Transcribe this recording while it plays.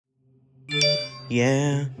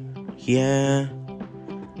Yeah, yeah,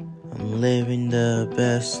 I'm living the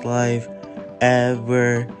best life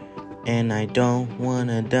ever, and I don't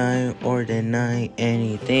wanna die or deny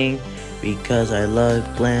anything, because I love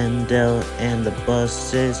Glendale and the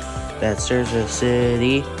buses that serves the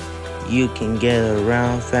city. You can get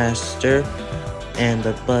around faster, and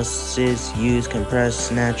the buses use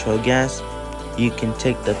compressed natural gas. You can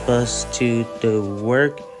take the bus to the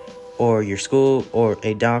work, or your school, or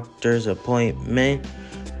a doctor's appointment,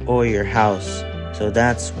 or your house. So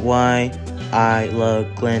that's why I love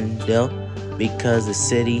Glendale, because the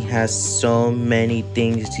city has so many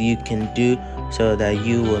things you can do so that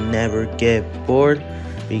you will never get bored.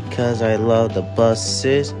 Because I love the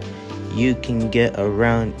buses, you can get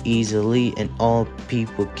around easily, and all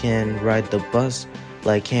people can ride the bus,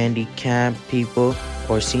 like handicapped people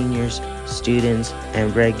or seniors, students,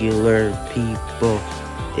 and regular people.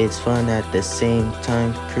 It's fun at the same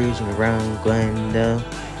time cruising around Glendale.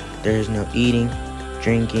 There's no eating,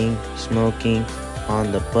 drinking, smoking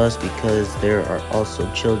on the bus, because there are also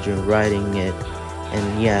children riding it.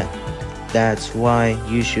 And yeah, that's why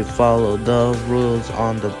you should follow the rules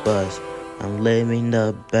on the bus. I'm living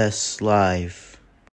the best life.